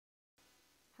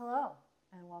Hello,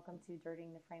 and welcome to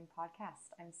Dirtying the Frame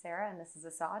podcast. I'm Sarah, and this is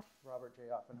Asaad. Robert J.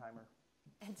 Oppenheimer.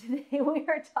 And today we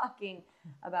are talking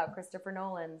about Christopher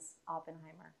Nolan's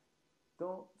Oppenheimer.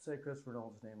 Don't say Christopher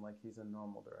Nolan's name like he's a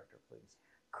normal director, please.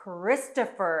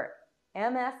 Christopher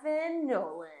MFN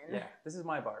Nolan. Yeah, this is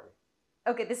my Barbie.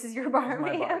 Okay, this is your Barbie.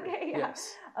 This is my Barbie. Okay, yeah.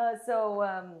 Yes.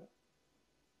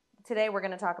 Today we're going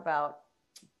to talk about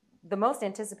the most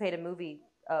anticipated movie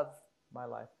of My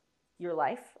life. your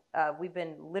life. We've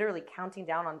been literally counting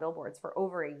down on billboards for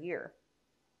over a year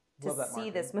to see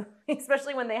this movie,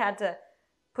 especially when they had to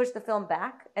push the film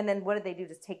back. And then what did they do?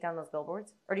 Just take down those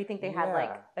billboards? Or do you think they had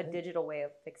like a digital way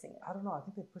of fixing it? I don't know. I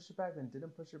think they pushed it back, then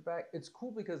didn't push it back. It's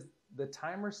cool because the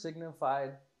timer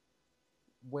signified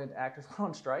when actors went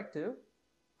on strike too.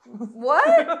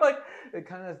 What? Like it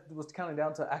kind of was counting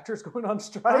down to actors going on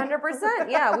strike. 100%.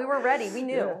 Yeah, we were ready. We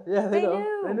knew. Yeah, they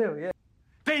knew. They knew. Yeah.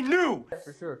 They knew! Yeah,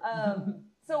 for sure.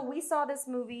 So we saw this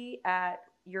movie at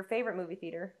your favorite movie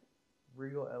theater.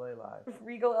 Regal LA Live.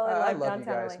 Regal LA Live I love downtown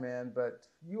you guys, LA. man, but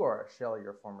you are a shell of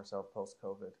your former self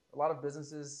post-COVID. A lot of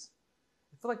businesses,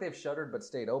 I feel like they've shuttered but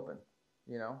stayed open,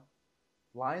 you know?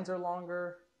 Lines are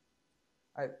longer.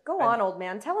 Go on, old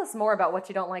man. Tell us more about what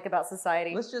you don't like about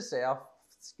society. Let's just say I'll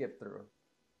skip through.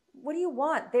 What do you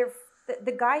want?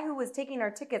 The guy who was taking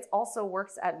our tickets also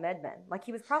works at MedMen. Like,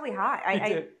 he was probably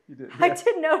high. You did. I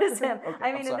did notice him. Okay,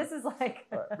 I mean, I'm and this is like,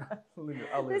 I'll leave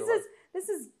it this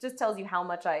is just tells you how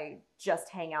much I just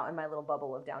hang out in my little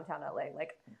bubble of downtown LA.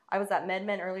 Like, I was at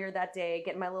MedMen earlier that day,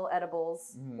 getting my little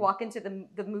edibles, walk into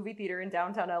the movie theater in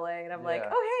downtown LA, and I'm like,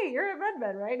 oh, hey, you're at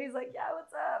MedMen, right? And he's like, yeah,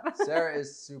 what's up? Sarah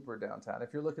is super downtown. If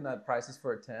you're looking at prices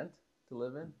for a tent to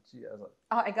live in, gee, I was like,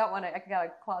 oh, I got one. I got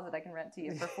a closet I can rent to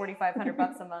you for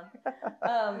 $4,500 a month.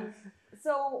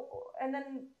 And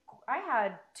then I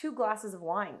had 2 glasses of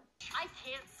wine. I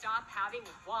can't stop having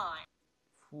wine.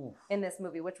 oof. In this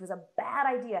movie, which was a bad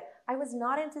idea. I was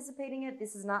not anticipating it.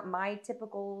 This is not my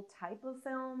typical type of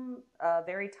film.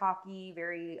 Very talky,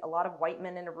 a lot of white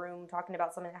men in a room talking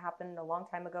about something that happened a long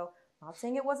time ago. Not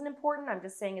saying it wasn't important. I'm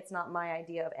just saying it's not my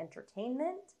idea of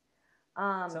entertainment.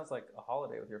 Sounds like a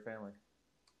holiday with your family.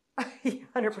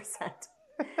 100%.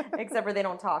 Except for they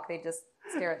don't talk. They just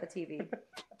stare at the TV.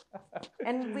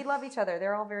 And we love each other.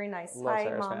 They're all very nice. Love Hi,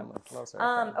 Sarah's Mom. family. Love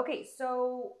Sarah's family. Okay,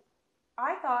 so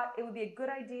I thought it would be a good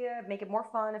idea, make it more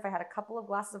fun if I had a couple of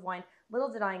glasses of wine.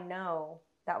 Little did I know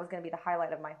that was going to be the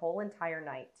highlight of my whole entire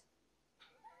night.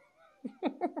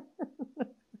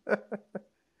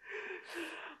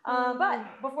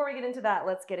 But before we get into that,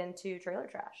 let's get into trailer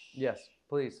trash. Yes,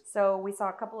 please. So we saw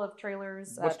a couple of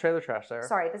trailers. What's trailer trash, Sarah?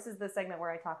 Sorry, this is the segment where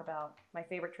I talk about my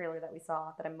favorite trailer that we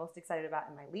saw, that I'm most excited about,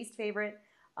 and my least favorite.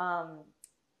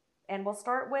 And we'll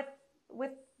start with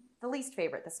the least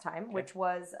favorite this time, Okay. which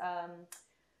was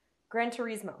Gran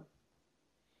Turismo.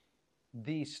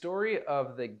 The story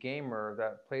of the gamer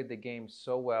that played the game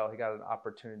so well, he got an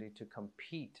opportunity to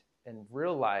compete in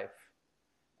real life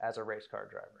as a race car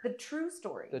driver. The true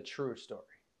story. The true story.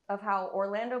 Of how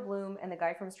Orlando Bloom and the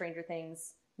guy from Stranger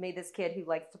Things made this kid who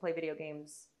likes to play video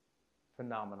games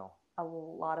Phenomenal. a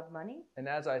lot of money. And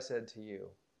as I said to you,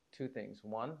 2 things.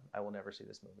 1, I will never see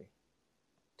this movie.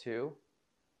 2,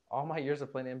 all my years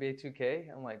of playing NBA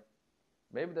 2K, I'm like,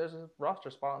 maybe there's a roster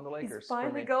spot on the Lakers. He's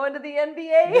finally for me. going to the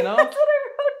NBA. You know? That's what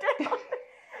I wrote down.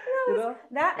 You know?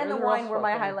 That and the There's a wine roster were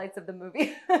my spot for me. highlights of the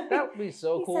movie. That would be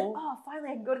so He cool. said, oh, finally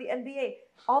I can go to the NBA.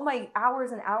 All my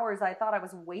hours and hours I thought I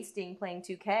was wasting playing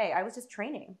 2K. I was just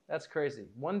training. That's crazy.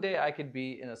 One day I could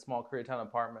be in a small Koreatown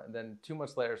apartment, and then 2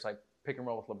 months later it's like pick and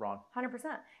roll with LeBron.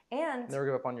 100%. And Never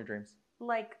give up on your dreams.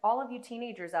 like all of you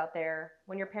teenagers out there,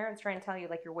 when your parents try and tell you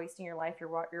like you're wasting your life,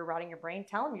 you're rotting your brain,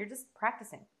 tell them you're just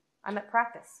practicing. I'm at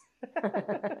practice. I'm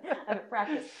at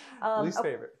practice. Least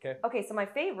favorite, okay? Okay, so my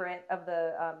favorite of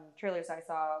the trailers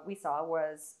we saw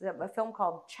was a film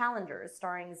called Challengers,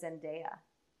 starring Zendaya.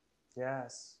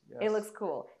 Yes. It looks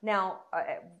cool. Now,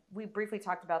 we briefly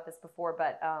talked about this before,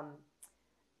 but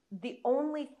the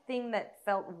only thing that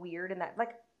felt weird in that,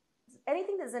 like,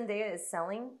 anything that Zendaya is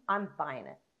selling, I'm buying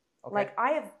it. Okay. Like,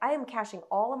 I am cashing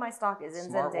all of my stock is in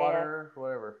Smart Zendaya. water,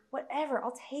 whatever. Whatever,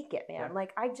 I'll take it, man. Yeah.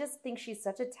 Like, I just think she's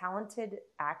such a talented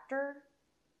actor,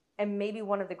 and maybe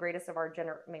one of the greatest of our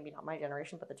maybe not my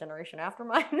generation, but the generation after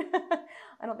mine.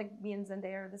 I don't think me and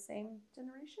Zendaya are the same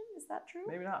generation. Is that true?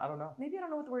 Maybe not. I don't know. Maybe I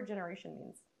don't know what the word generation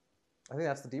means. I think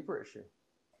that's the deeper issue.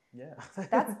 Yeah.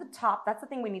 That's the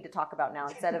thing we need to talk about now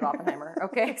instead of Oppenheimer.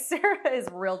 Okay, Sarah is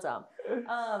real dumb.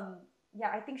 Yeah,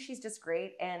 I think she's just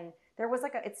great. And there was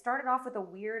it started off with a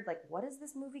weird, what is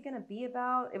this movie going to be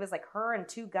about? It was like her and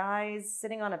 2 guys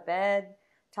sitting on a bed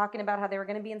talking about how they were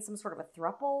going to be in some sort of a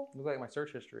throuple. Looked like my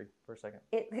search history for a second.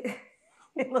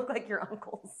 They look like your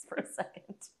uncles for a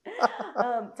second.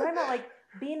 Talking about like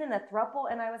being in a throuple,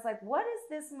 and I was like, what is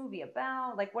this movie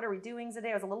about? Like, what are we doing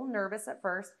today? I was a little nervous at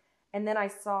first, and then I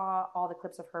saw all the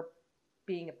clips of her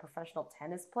being a professional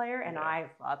tennis player, and I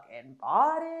fucking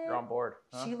bought it. You're on board.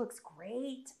 Huh? She looks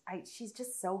great. She's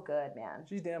just so good, man.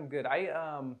 She's damn good. I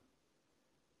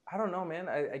don't know, man.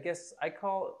 I guess I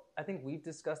think we've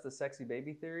discussed the sexy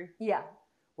baby theory. Yeah.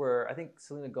 Where I think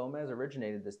Selena Gomez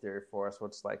originated this theory for us, where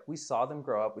it's like we saw them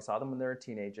grow up, we saw them when they were a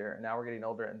teenager, and now we're getting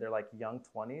older and they're like young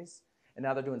 20s, and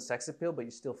now they're doing sex appeal, but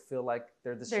you still feel like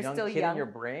they're young kid in your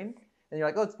brain, and you're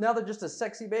like, oh, now they're just a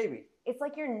sexy baby. It's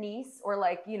like your niece or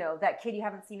like, that kid you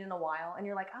haven't seen in a while, and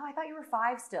you're like, oh, I thought you were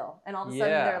 5 still, and all of a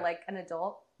sudden they're like an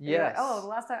adult. Yes. Like, oh, the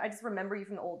last time I just remember you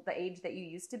from the age that you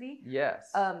used to be. Yes.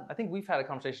 I think we've had a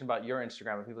conversation about your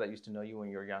Instagram with people that used to know you when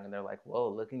you were young, and they're like, whoa,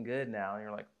 looking good now, and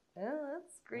you're like, oh,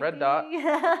 that's creepy. Red dot.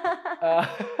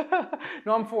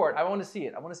 No, I'm for it. I want to see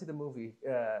it. I want to see the movie.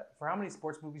 For how many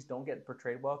sports movies don't get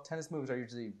portrayed well, tennis movies are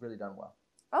usually really done well.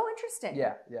 Oh, interesting.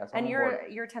 Yeah. So and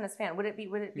you're a tennis fan. Would it be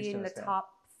in the fan. top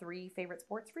 3 favorite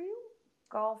sports for you?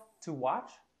 Golf? To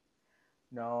watch?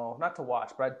 No, not to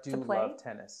watch, but I do love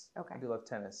tennis. Okay. I do love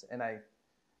tennis, and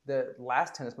the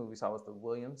last tennis movie we saw was the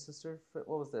Williams sisters. What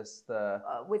was this?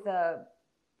 With Will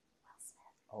Smith.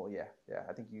 Oh yeah.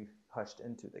 I think you hushed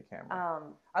into the camera.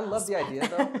 I love the idea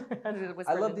though.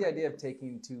 I love the idea of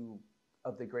taking 2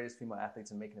 of the greatest female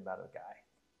athletes and making it about a guy.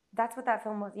 That's what that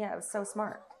film was. Yeah, it was so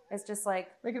smart. It's just like,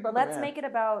 let's make it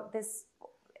about this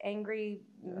angry,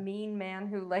 mean man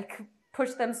who like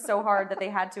pushed them so hard that they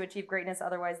had to achieve greatness,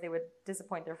 otherwise they would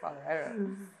disappoint their father. I don't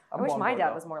know. I wish my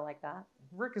dad was more like that.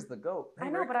 Rick is the GOAT. Hey, I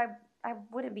know, Rick. But I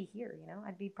wouldn't be here,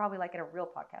 I'd be probably like in a real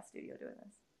podcast studio doing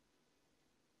this.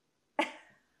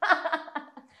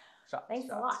 Thanks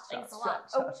a lot.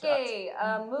 Okay,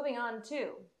 moving on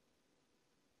to...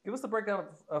 Give us the breakdown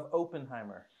of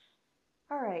Oppenheimer.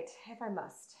 All right, if I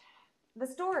must. The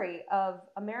story of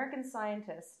American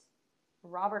scientist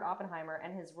Robert Oppenheimer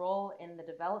and his role in the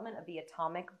development of the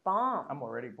atomic bomb. I'm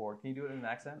already bored. Can you do it in an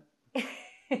accent?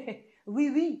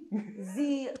 Oui.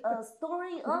 The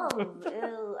story of...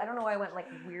 I don't know why I went like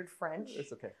weird French.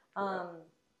 It's okay.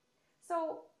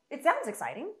 So it sounds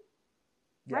exciting,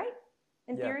 right?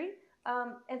 In theory.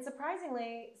 And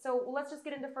surprisingly, so let's just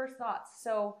get into first thoughts.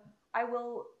 So I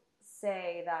will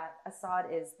say that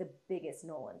Asaad is the biggest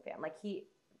Nolan fan. Like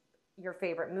your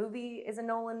favorite movie is a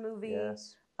Nolan movie.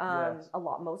 Yes.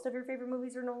 Most of your favorite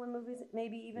movies are Nolan movies,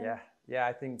 maybe even. Yeah.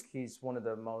 I think he's one of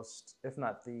the most, if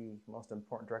not the most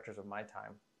important directors of my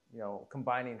time.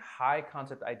 Combining high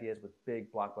concept ideas with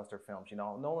big blockbuster films.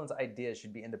 Nolan's ideas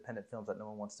should be independent films that no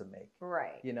one wants to make.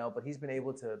 Right. But he's been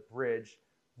able to bridge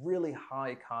really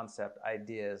high concept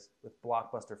ideas with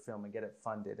blockbuster film and get it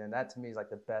funded. And that to me is like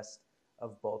the best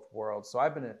of both worlds. So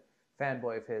I've been a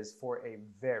fanboy of his for a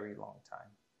very long time.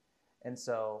 And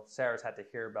so Sarah's had to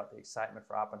hear about the excitement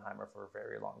for Oppenheimer for a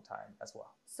very long time as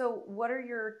well. So what are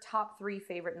your top 3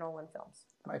 favorite Nolan films?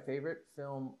 My favorite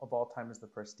film of all time is The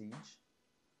Prestige.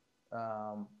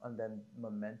 And then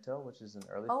Memento, which is an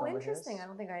early film. Oh, interesting. I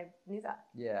don't think I knew that.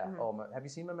 Yeah. Mm-hmm. Oh, have you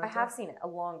seen Memento? I have seen it a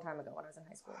long time ago when I was in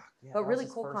high school. But really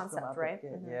cool concept, right?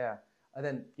 Mm-hmm. Yeah. And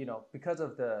then, because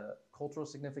of the cultural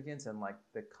significance and like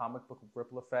the comic book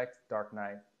ripple effect, Dark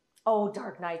Knight. Oh,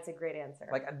 Dark Knight's a great answer.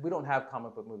 Like, we don't have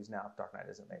comic book movies now if Dark Knight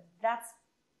isn't made.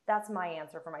 That's my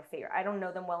answer for my favorite. I don't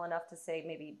know them well enough to say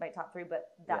maybe my top 3, but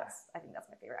I think that's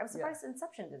my favorite. I'm surprised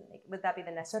Inception didn't make it. Would that be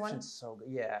the next one? Inception's so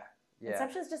good. Yeah.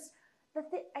 Inception's just...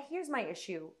 Here's my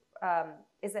issue,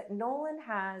 is that Nolan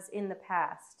has in the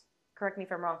past, correct me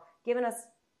if I'm wrong, given us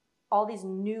all these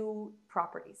new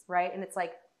properties, right? And it's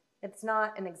like, it's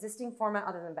not an existing format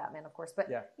other than Batman, of course, but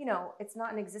it's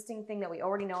not an existing thing that we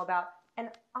already know about. And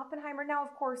Oppenheimer, now,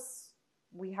 of course,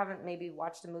 we haven't maybe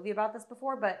watched a movie about this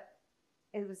before, but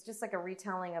it was just like a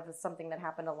retelling of something that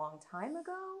happened a long time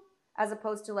ago, as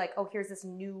opposed to like, oh, here's this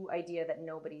new idea that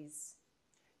nobody's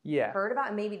heard about.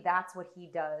 And maybe that's what he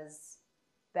does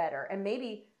better. And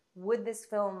maybe would this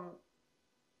film...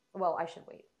 Well, I should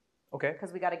wait. Okay.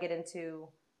 Because we got to get into...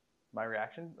 My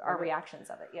reaction? Our reactions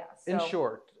of it, yeah. So, in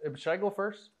short, should I go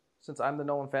first? Since I'm the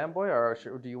Nolan fanboy,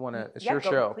 or do you want to... It's your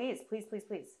show. Please.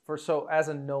 So, as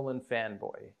a Nolan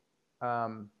fanboy,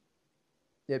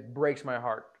 it breaks my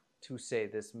heart to say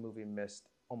this movie missed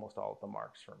almost all of the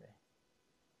marks for me.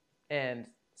 And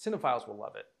cinephiles will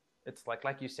love it. It's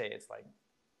like you say,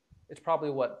 it's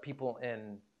probably what people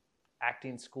in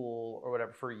acting school or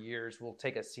whatever for years will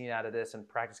take a scene out of this and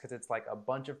practice, because it's like a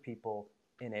bunch of people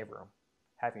in a room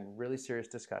having really serious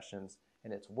discussions,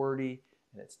 and it's wordy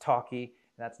and it's talky,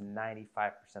 and that's 95%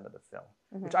 of the film.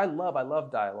 which I love. I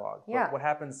love dialogue. Yeah. But what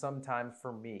happens sometimes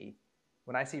for me,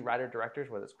 when I see writer-directors,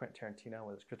 whether it's Quentin Tarantino,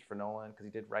 whether it's Christopher Nolan, because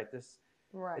he did write this,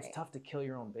 Right. it's tough to kill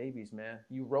your own babies, man.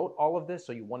 You wrote all of this,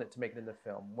 so you want it to make it into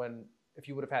film. When if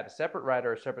you would have had a separate writer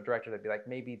or a separate director, they'd be like,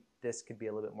 maybe this could be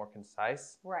a little bit more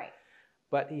concise. Right.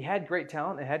 But he had great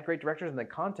talent and had great directors, and the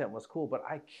content was cool. But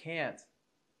I can't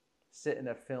sit in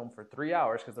a film for 3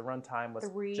 hours because the runtime was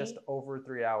just over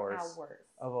 3 hours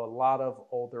of a lot of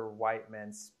older white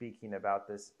men speaking about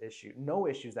this issue. No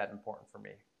issue is that important for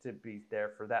me to be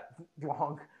there for that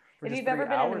long. If you've ever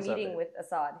been in a meeting with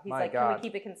Asaad, he's like, "Can we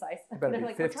keep it concise?" Better be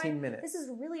like, 15 minutes. This is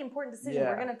a really important decision.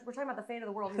 We're talking about the fate of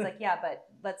the world. He's like, "Yeah, but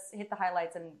let's hit the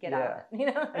highlights and get out of it." You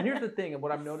know. And here's the thing, and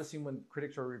what I'm noticing when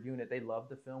critics are reviewing it, they love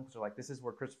the film because they're like, "This is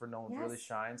where Christopher Nolan really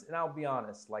shines." And I'll be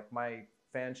honest, like my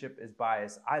fanship is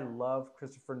biased. I love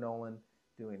Christopher Nolan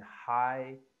doing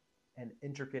high and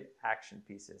intricate action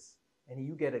pieces, and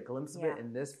you get a glimpse of it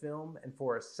in this film. And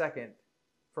for a second.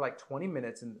 For like 20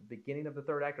 minutes in the beginning of the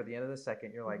third act or the end of the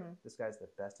second, you're like, this guy's the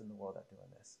best in the world at doing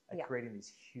this. At creating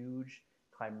these huge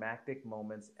climactic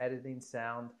moments, editing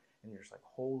sound, and you're just like,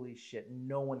 holy shit,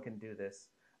 no one can do this.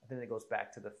 And then it goes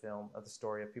back to the film of the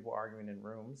story of people arguing in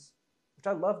rooms, which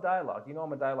I love dialogue. You know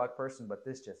I'm a dialogue person, but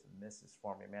this just misses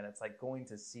for me, man. It's like going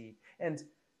to see, and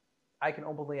I can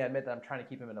openly admit that I'm trying to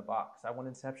keep him in a box. I want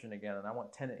Inception again, and I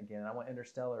want Tenet again, and I want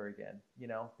Interstellar again. You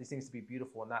know, these things to be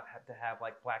beautiful and not have to have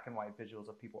like black and white visuals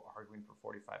of people arguing for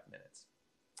 45 minutes.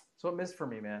 So it missed for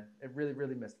me, man. It really,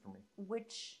 really missed for me.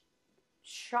 Which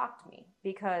shocked me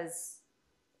because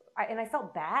I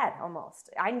felt bad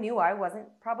almost. I knew I wasn't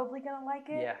probably going to like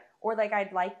it. Yeah. Or like I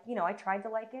tried to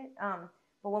like it.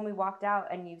 But when we walked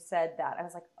out and you said that, I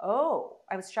was like, oh,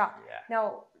 I was shocked. Yeah.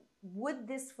 Now, would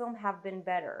this film have been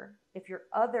better if your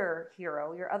other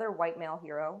hero, your other white male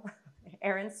hero,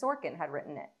 Aaron Sorkin, had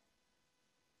written it?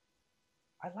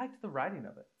 I liked the writing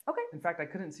of it. Okay. In fact, I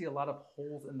couldn't see a lot of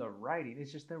holes in the writing.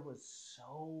 It's just there was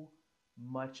so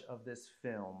much of this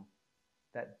film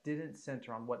that didn't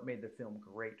center on what made the film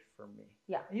great for me.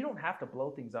 Yeah. And you don't have to blow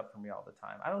things up for me all the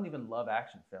time. I don't even love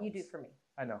action films. You do for me.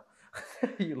 I know.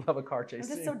 You love a car chase.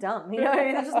 I'm just so dumb. You know what I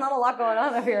mean? There's just not a lot going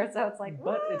on up here. So it's like,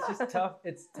 but it's just tough.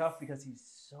 It's tough because he's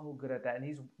so good at that. And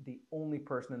he's the only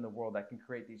person in the world that can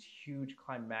create these huge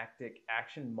climactic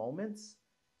action moments.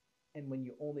 And when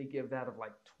you only give that of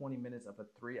like 20 minutes of a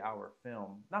 3-hour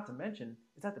film, not to mention,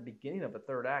 it's at the beginning of a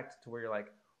third act to where you're like,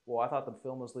 well, I thought the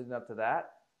film was leading up to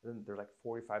that. Then there's like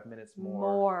 45 minutes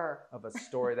more of a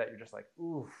story that you're just like,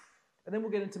 oof. And then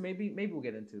we'll get into maybe we'll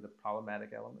get into the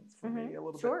problematic elements for me a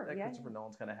little bit that Christopher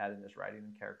Nolan's kind of had in his writing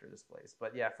and character displays.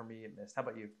 But yeah, for me, it missed. How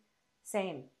about you?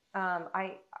 Same.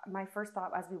 My first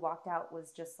thought as we walked out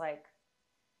was just like,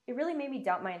 it really made me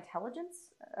doubt my intelligence.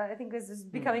 I think this is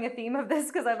becoming a theme of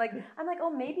this because I'm like, oh,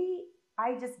 maybe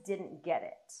I just didn't get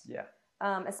it. Yeah.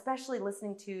 Especially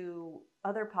listening to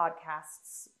other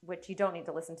podcasts, which you don't need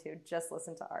to listen to, just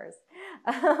listen to ours.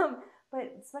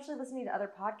 But especially listening to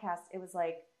other podcasts, it was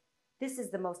like, this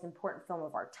is the most important film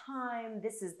of our time.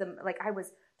 This is I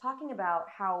was talking about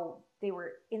how they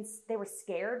were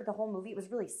scared the whole movie. It was a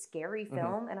really scary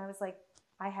film. And I was like,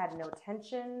 I had no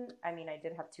tension. I mean, I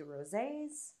did have 2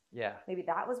 rosés. Yeah. Maybe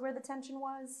that was where the tension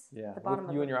was. Yeah. The bottom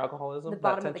of you and your alcoholism? The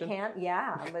bottom of the can.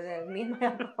 Yeah. Me and my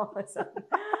alcoholism.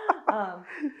 But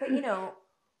you know,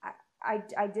 I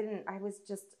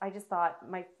just thought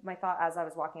my thought as I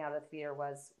was walking out of the theater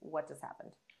was, what just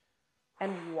happened?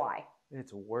 And why?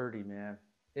 It's wordy, man.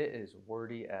 It is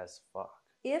wordy as fuck.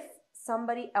 If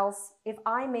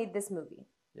I made this movie.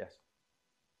 Yes.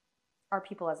 Are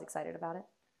people as excited about it?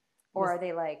 Or are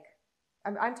they like,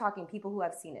 I'm talking people who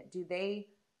have seen it. Do they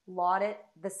laud it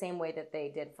the same way that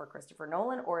they did for Christopher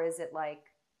Nolan? Or is it like,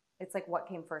 it's like what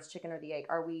came first, chicken or the egg?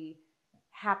 Are we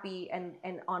happy and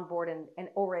on board and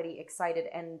already excited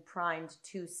and primed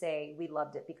to say we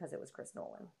loved it because it was Chris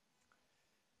Nolan?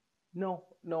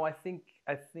 No, I think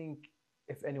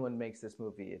if anyone makes this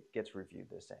movie, it gets reviewed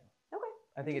the same. Okay.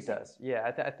 I think it does. Yeah,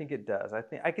 I think it does.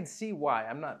 I can see why.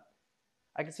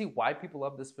 I can see why people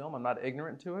love this film. I'm not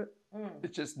ignorant to it.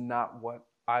 It's just not what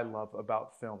I love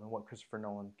about film and what Christopher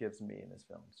Nolan gives me in his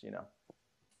films, you know.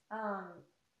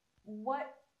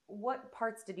 What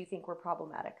parts did you think were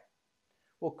problematic?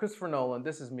 Well, Christopher Nolan,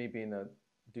 this is me being a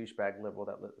douchebag liberal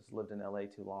that has lived in LA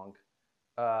too long.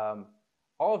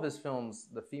 All of his films,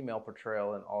 the female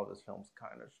portrayal in all of his films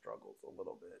kind of struggles a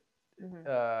little bit.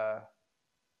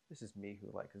 This is me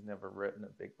who has never written a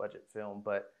big budget film,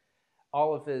 but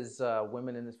all of his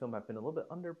women in this film have been a little bit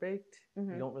underbaked.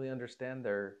 You don't really understand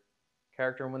their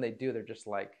character, and when they do, they're just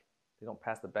like, they don't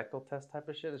pass the Bechdel test type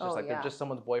of shit. It's just they're just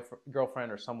someone's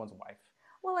girlfriend or someone's wife.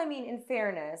 Well, I mean, in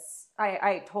fairness,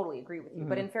 I totally agree with you.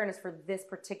 But in fairness, for this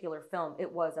particular film,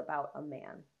 it was about a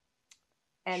man,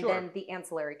 and then the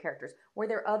ancillary characters. Were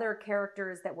there other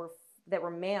characters that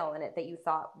were male in it that you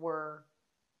thought were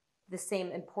the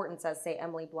same importance as, say,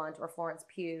 Emily Blunt or Florence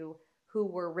Pugh, who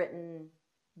were written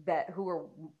who were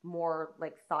more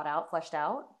like thought out, fleshed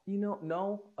out?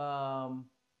 No.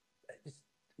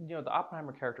 The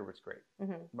Oppenheimer character was great,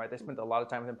 right? They spent a lot of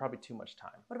time with him, probably too much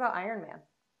time. What about Iron Man?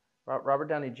 Robert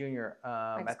Downey Jr.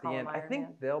 At the end, I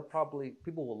think Man.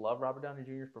 people will love Robert Downey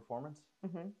Jr.'s performance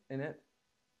in it.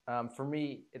 For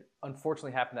me, it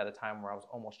unfortunately happened at a time where I was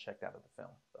almost checked out of the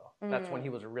film, though. That's when he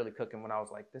was really cooking, when I was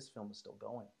like, this film is still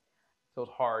going. So it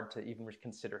was hard to even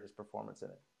consider his performance in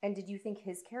it. And did you think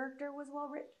his character was well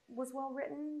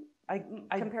written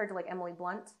compared to like Emily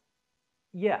Blunt?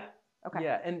 Yeah. Okay.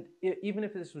 Yeah, and even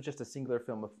if this was just a singular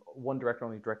film, if one director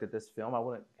only directed this film, I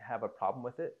wouldn't have a problem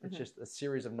with it. It's just a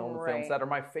series of Nolan films that are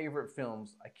my favorite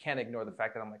films. I can't ignore the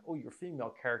fact that I'm like, oh, your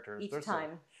female characters. Each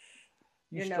time.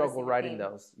 You struggle writing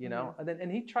those, you know?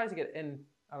 And he tries to get, and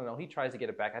I don't know, he tries to get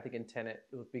it back. I think in Tenet,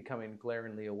 it was becoming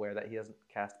glaringly aware that he doesn't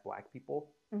cast black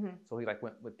people. So he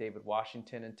went with David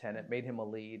Washington in Tenet, made him a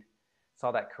lead,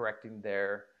 saw that correcting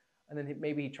there. And then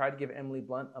maybe he tried to give Emily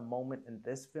Blunt a moment in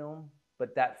this film,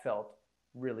 but that felt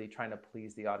really trying to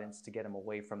please the audience to get him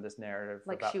away from this narrative.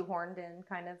 Like shoehorned in,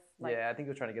 kind of? Yeah, I think he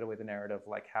was trying to get away the narrative,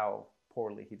 like how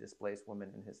poorly he displays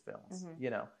women in his films,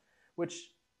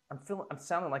 which I'm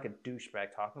sounding like a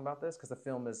douchebag talking about this because the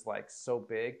film is like so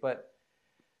big, but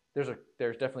there's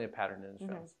definitely a pattern in his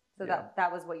films. So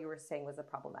that was what you were saying was a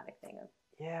problematic thing.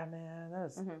 Yeah, man,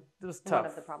 it was tough. One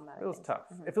of the problematic It was things. tough.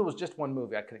 If it was just one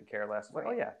movie, I couldn't care less. Like,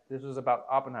 oh yeah, this was about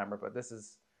Oppenheimer, but this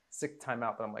is sixth time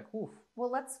out that I'm like, oof. Well,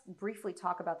 let's briefly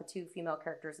talk about the two female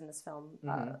characters in this film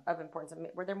of importance.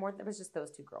 Were there more? There was just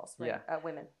those two girls, right? Yeah.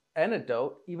 Women.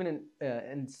 Anecdote, even in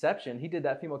Inception, he did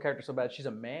that female character so bad, she's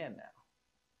a man now.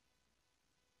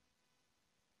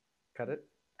 Cut it?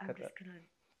 I'm Cut just that.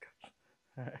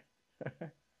 gonna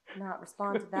not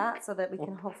respond to that so that we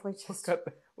can hopefully just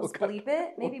we'll bleep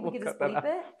it. Maybe we could just bleep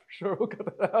it. Sure, we'll cut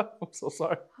that out. I'm so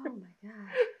sorry. Oh my gosh.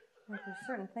 Like, there's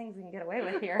certain things we can get away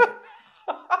with here.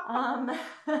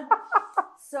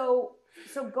 So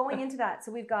going into that,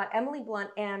 so we've got Emily Blunt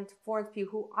and Florence Pugh,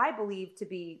 who I believe to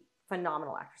be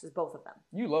phenomenal actresses, both of them.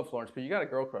 You love Florence Pugh. You got a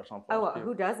girl crush on Florence Pugh.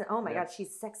 Who doesn't? Oh my God,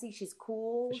 she's sexy. She's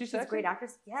cool. She's a great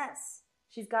actress. Yes,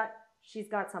 she's got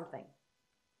something.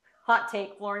 Hot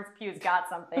take: Florence Pugh's got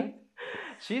something.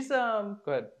 She's go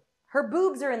ahead. Her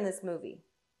boobs are in this movie.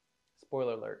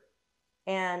 Spoiler alert.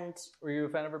 And were you a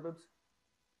fan of her boobs?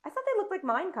 I thought they looked like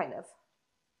mine, kind of.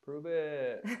 Prove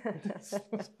it.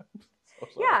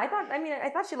 Yeah, I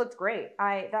thought she looked great.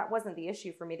 That wasn't the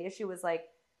issue for me. The issue was like,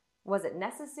 was it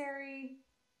necessary?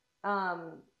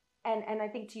 And I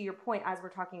think to your point, as we're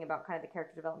talking about kind of the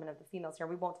character development of the females here,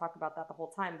 we won't talk about that the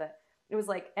whole time, but it was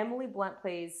like Emily Blunt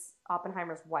plays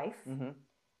Oppenheimer's wife,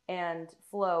 and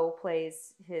Flo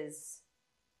plays his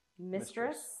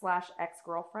mistress /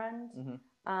 ex-girlfriend.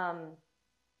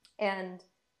 And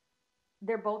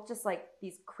they're both just like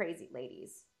these crazy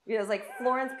ladies. It's like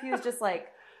Florence Pugh is just like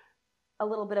a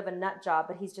little bit of a nut job,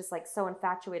 but he's just like so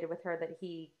infatuated with her that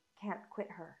he can't quit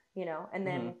her, And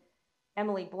then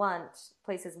Emily Blunt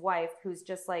plays his wife, who's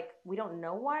just like, we don't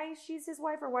know why she's his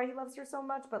wife or why he loves her so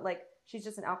much, but like, she's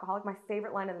just an alcoholic. My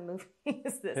favorite line of the movie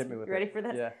is this. Hit me with you ready it. for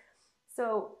this? Yeah.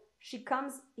 So he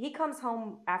comes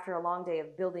home after a long day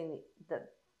of building the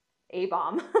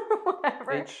A-bomb,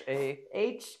 whatever.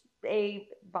 H-A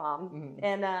bomb.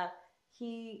 And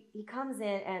he comes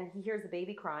in and he hears the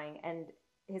baby crying, and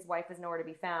his wife is nowhere to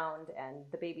be found, and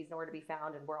the baby's nowhere to be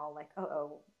found, and we're all like,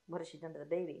 oh, what has she done to the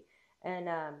baby? And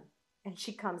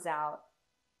she comes out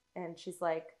and she's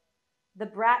like, the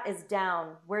brat is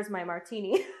down. Where's my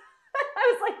martini?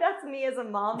 I was like, that's me as a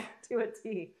mom to a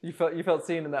T. You felt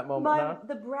seen in that moment, huh?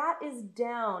 The brat is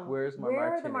down. Where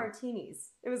are the martinis?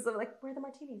 It was like, where are the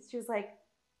martinis? She was like,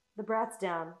 the brat's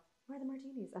down. Where are the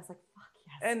martinis? I was like, fuck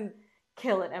yes. And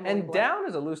kill it, Emily. And Blunt. down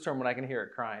is a loose term when I can hear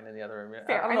it crying in the other room.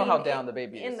 Fair. I don't know how down the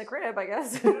baby is. In the crib, I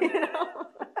guess.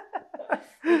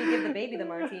 Maybe give the baby the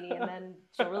martini and then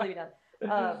she'll really be done.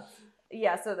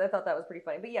 Yeah, so I thought that was pretty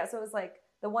funny. But yeah, so it was like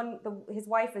his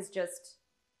wife is just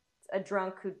a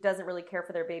drunk who doesn't really care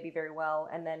for their baby very well,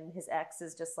 and then his ex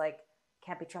is just like,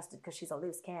 can't be trusted because she's a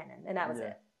loose cannon, and that was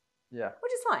it. Yeah,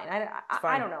 which is fine.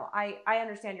 I don't know. I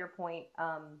understand your point,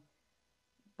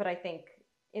 but I think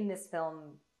in this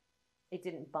film it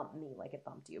didn't bump me like it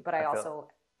bumped you. But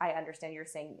I understand you're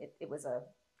saying it was a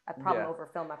problem over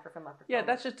film after film after film. Yeah,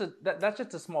 that's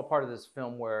just a small part of this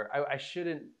film where I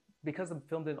shouldn't because the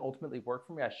film didn't ultimately work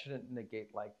for me, I shouldn't negate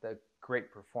like the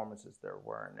great performances there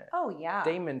were in it. Oh yeah.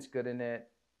 Damon's good in it.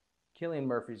 Cillian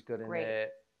Murphy's good in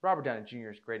it. Robert Downey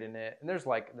Jr. is great in it. And there's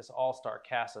like this all-star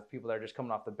cast of people that are just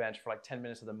coming off the bench for like 10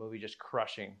 minutes of the movie just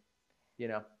crushing, you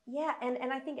know? Yeah,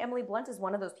 and I think Emily Blunt is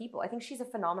one of those people. I think she's a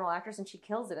phenomenal actress and she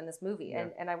kills it in this movie. Yeah.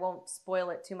 And I won't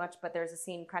spoil it too much, but there's a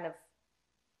scene kind of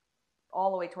all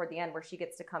the way toward the end where she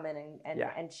gets to come in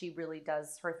and she really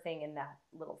does her thing in that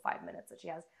little 5 minutes that she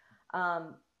has.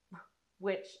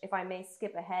 Which, if I may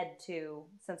skip ahead to,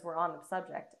 since we're on the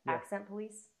subject, Accent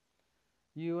Police.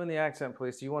 You and the Accent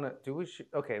Police. You want to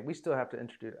okay, we still have to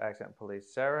introduce Accent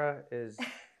Police. Sarah is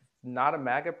not a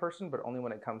MAGA person, but only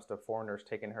when it comes to foreigners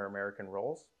taking her American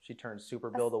roles. She turns super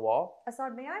Bill the Wall.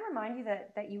 Asaad, may I remind you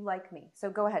that you like me? So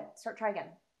go ahead. Try again.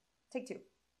 Take two.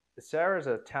 Sarah's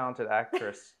a talented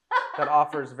actress that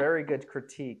offers very good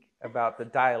critique about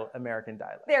the American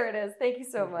dialect. There it is. Thank you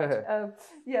so much.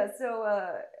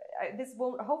 This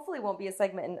hopefully won't be a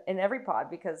segment in every pod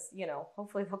because, you know,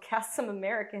 hopefully they'll cast some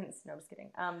Americans. No, I'm just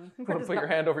kidding. You want to put your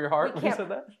hand over your heart when you said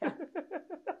that?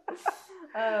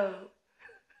 Yeah.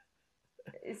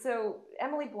 So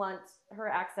Emily Blunt, her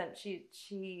accent,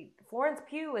 she Florence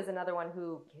Pugh is another one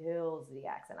who kills the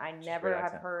accent. I never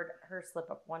have heard her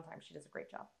slip up one time. She does a great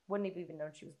job. Wouldn't have even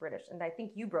known she was British. And I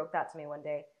think you broke that to me one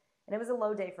day. And it was a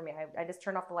low day for me. I just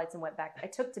turned off the lights and went back. I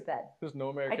took to bed. There's no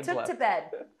Americans left. I took to bed.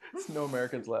 There's no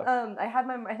Americans left. And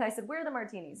I said, where are the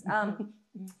martinis?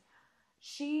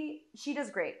 She does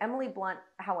great. Emily Blunt,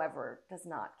 however, does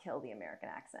not kill the American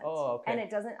accent. Oh, okay. And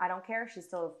I don't care. She's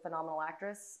still a phenomenal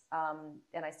actress.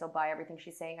 And I still buy everything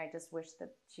she's saying. I just wish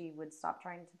that she would stop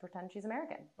trying to pretend she's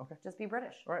American. Okay. Just be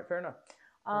British. All right, fair enough.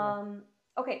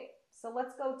 Okay, so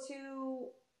let's go to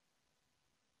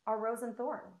our Rose and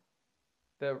Thorn.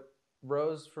 The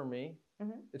Rose, for me,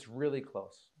 it's really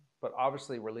close. But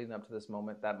obviously, we're leading up to this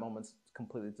moment. That moment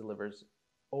completely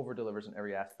over-delivers in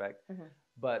every aspect.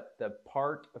 But the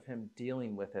part of him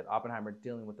dealing with it, Oppenheimer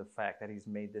dealing with the fact that he's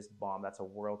made this bomb that's a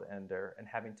world ender and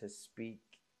having to speak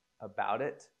about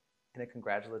it in a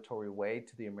congratulatory way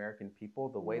to the American people,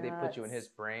 the way they put you in his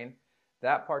brain,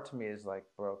 that part to me is like,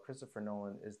 bro, Christopher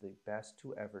Nolan is the best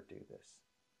to ever do this.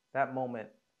 That moment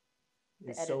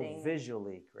is so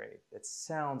visually great. It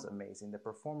sounds amazing. The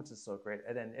performance is so great.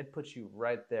 And then it puts you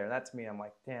right there. That to me, I'm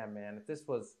like, damn, man, if this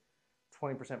was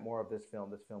 20% more of this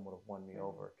film would have won me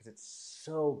over because it's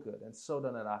so good and so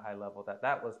done at a high level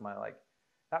that was my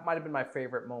that might have been my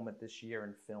favorite moment this year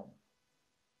in film.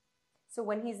 So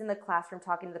when he's in the classroom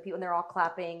talking to the people and they're all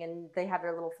clapping and they have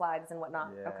their little flags and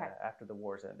whatnot. Yeah, okay. After the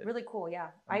wars ended. Really cool. Yeah,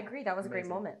 I agree. That was amazing. A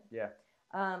great moment. Yeah.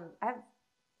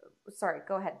 Sorry,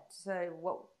 go ahead. So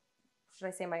what should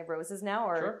I say? My roses now,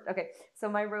 or sure. Okay. So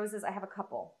my roses, I have a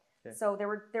couple. Okay. So there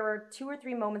were 2 or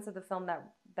 3 moments of the film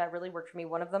that really worked for me.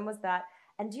 One of them was that.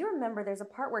 And do you remember there's a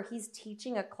part where he's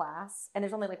teaching a class and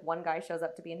there's only like one guy shows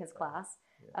up to be in his class.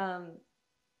 Yeah.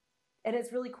 And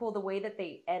it's really cool the way that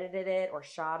they edited it or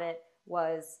shot it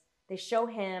was they show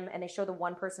him and they show the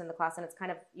one person in the class and it's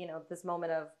kind of, you know, this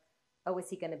moment of, oh, is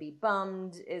he going to be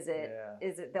bummed? Is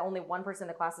it the only one person in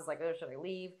the class is like, oh, should I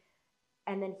leave?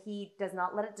 And then he does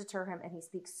not let it deter him and he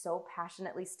speaks so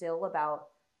passionately still about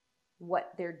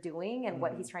what they're doing and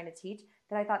what he's trying to teach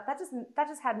that I thought that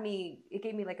just had me, it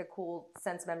gave me like a cool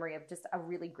sense memory of just a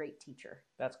really great teacher.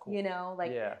 That's cool. You know,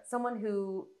 like someone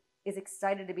who is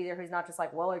excited to be there, who's not just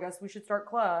like, well, I guess we should start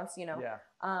class, you know. Yeah.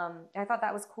 I thought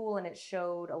that was cool and it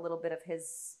showed a little bit of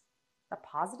a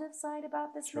positive side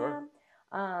about this man.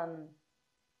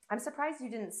 I'm surprised you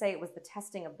didn't say it was the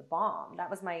testing of the bomb. That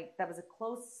was a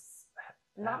close.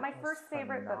 Not my first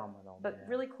favorite, but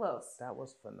really close. That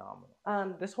was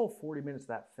phenomenal. This whole 40 minutes of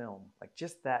that film, like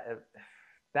just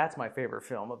that's my favorite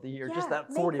film of the year. Yeah, just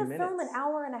that 40 minutes. Make the film an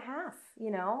hour and a half,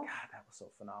 you know? God, that was so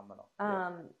phenomenal.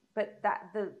 But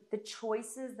the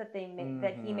choices that they made,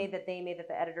 that he made, that they made, that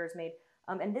the editors made,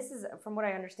 and this is, from what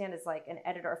I understand, is like an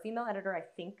editor, a female editor, I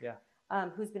think,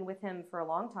 who's been with him for a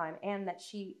long time, and that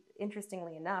she,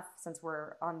 interestingly enough, since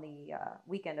we're on the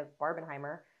weekend of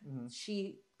Barbenheimer,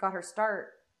 she got her start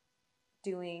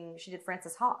she did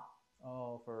Frances Ha.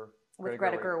 Oh, with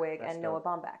Greta Gerwig and Noah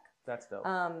Baumbach. That's dope.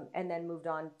 And then moved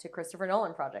on to Christopher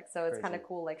Nolan projects. So it's kind of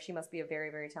cool. Like she must be a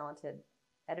very, very talented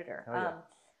editor. Oh, yeah.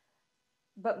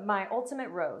 But my ultimate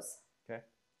rose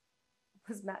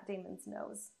was Matt Damon's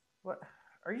nose. What?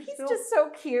 Are you He's just so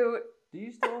cute. Do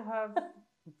you still have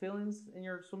feelings in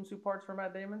your swimsuit parts for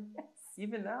Matt Damon? Yes.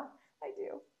 Even now? I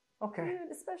do. Okay.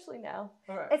 Dude, especially now.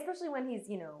 All right. Especially when he's,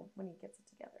 when he gets it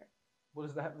together. What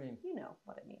does that mean? You know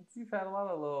what it means. You've had a lot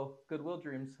of little Goodwill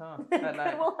dreams, huh? At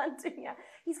night. Goodwill hunting, yeah.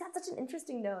 He's got such an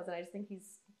interesting nose, and I just think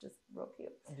he's just real cute.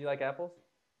 Do you like apples?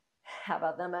 How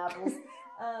about them apples?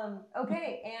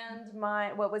 Okay, and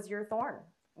what was your thorn?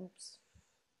 Oops.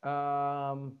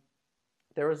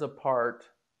 There was a part.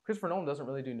 Christopher Nolan doesn't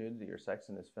really do nudity or sex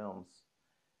in his films.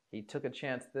 He took a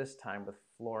chance this time with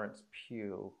Florence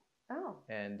Pugh. Oh.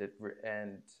 And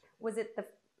was it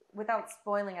without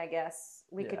spoiling, I guess,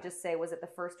 we could just say, was it the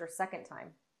first or second time?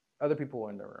 Other people were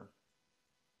in the room.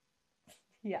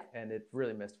 Yeah. And it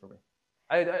really missed for me.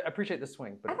 I appreciate the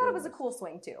swing, but I thought it was a cool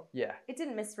swing too. Yeah. It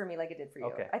didn't miss for me like it did for you.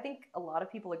 Okay. I think a lot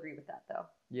of people agree with that though.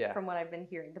 Yeah. From what I've been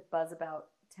hearing, the buzz about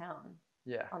town.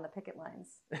 Yeah. On the picket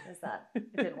lines is that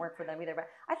it didn't work for them either. But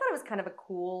I thought it was kind of a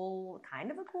cool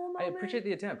moment. I appreciate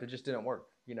the attempt. It just didn't work,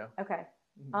 you know. Okay.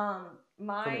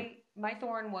 My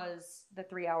thorn was the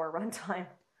 3-hour runtime.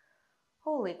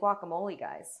 Holy guacamole,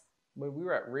 guys. When we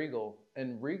were at Regal,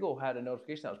 and Regal had a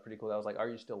notification that was pretty cool. That was like, "Are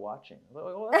you still watching?" I was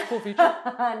like, "Oh, that's a cool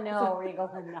feature." No,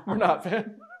 Regal, we're not. We're not,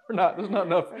 man. We're not. There's not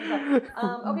enough.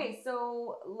 Okay,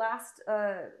 so last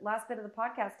bit of the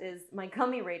podcast is my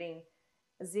gummy rating.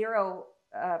 0.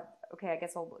 Okay, I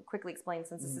guess I'll quickly explain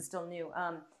since this is still new.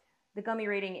 The gummy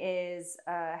rating is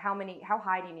how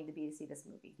high do you need to be to see this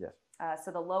movie? Yes.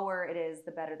 So the lower it is,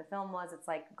 the better the film was. It's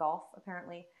like golf,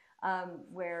 apparently,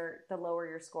 where the lower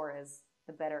your score is,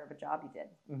 the better of a job you did.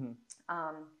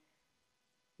 Mm-hmm.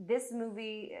 This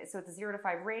movie, so it's a 0 to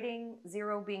 5 rating,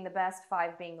 0 being the best,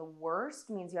 5 being the worst,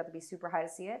 means you have to be super high to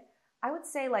see it. I would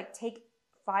say take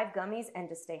 5 gummies and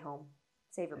just stay home.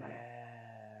 Save your money.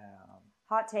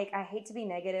 Hot take. I hate to be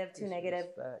negative, too negative.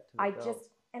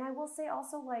 And I will say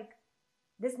also,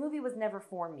 this movie was never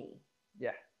for me.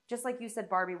 Yeah. Just like you said,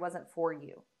 Barbie wasn't for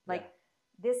you.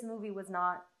 This movie is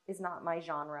not my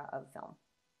genre of film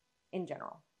in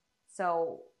general.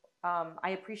 So I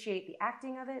appreciate the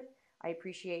acting of it. I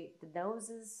appreciate the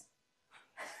noses.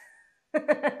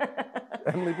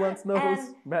 Emily Blunt's nose,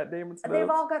 and Matt Damon's nose. They've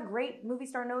all got great movie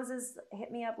star noses.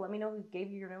 Hit me up. Let me know who gave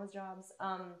you your nose jobs.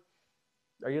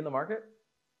 Are you in the market?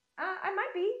 I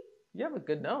might be. You have a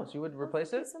good nose. You would replace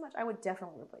it? Thank you so much. I would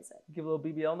definitely replace it. Give a little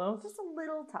BBL nose? Just a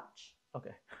little touch.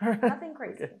 Okay. Nothing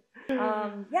crazy. Okay.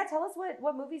 Yeah, tell us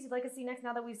what movies you'd like to see next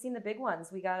now that we've seen the big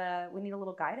ones. We need a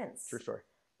little guidance. True story.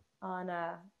 On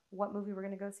what movie we're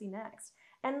going to go see next.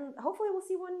 And hopefully we'll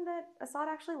see one that Asaad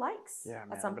actually likes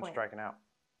at some point. I've been striking out.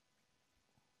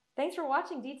 Thanks for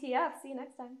watching DTF. See you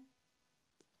next time.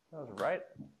 That was right.